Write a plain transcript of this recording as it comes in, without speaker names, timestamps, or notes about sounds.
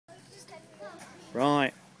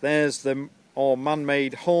Right, there's our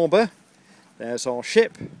man-made harbour, there's our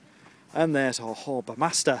ship, and there's our Harbour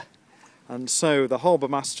Master. And so the Harbour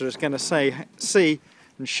Master is going to see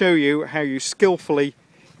and show you how you skillfully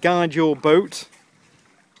guide your boat,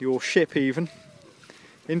 your ship even,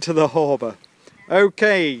 into the harbour.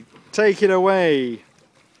 Okay, take it away.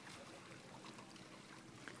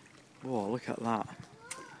 Oh, look at that.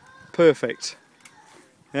 Perfect.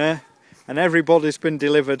 Yeah, and everybody's been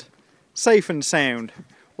delivered safe and sound.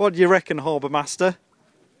 What do you reckon, Harbour Master?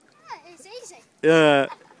 It's easy. Yeah,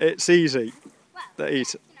 it's easy. Well, you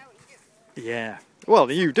know what you do. Yeah.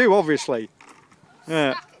 Well, you do, obviously.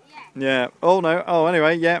 Yeah. Stuck at the end. Yeah. Oh, no. Oh,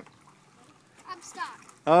 anyway, yeah. I'm stuck.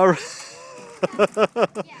 All right.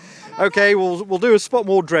 Yeah. Okay, we'll do a spot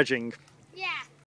more dredging.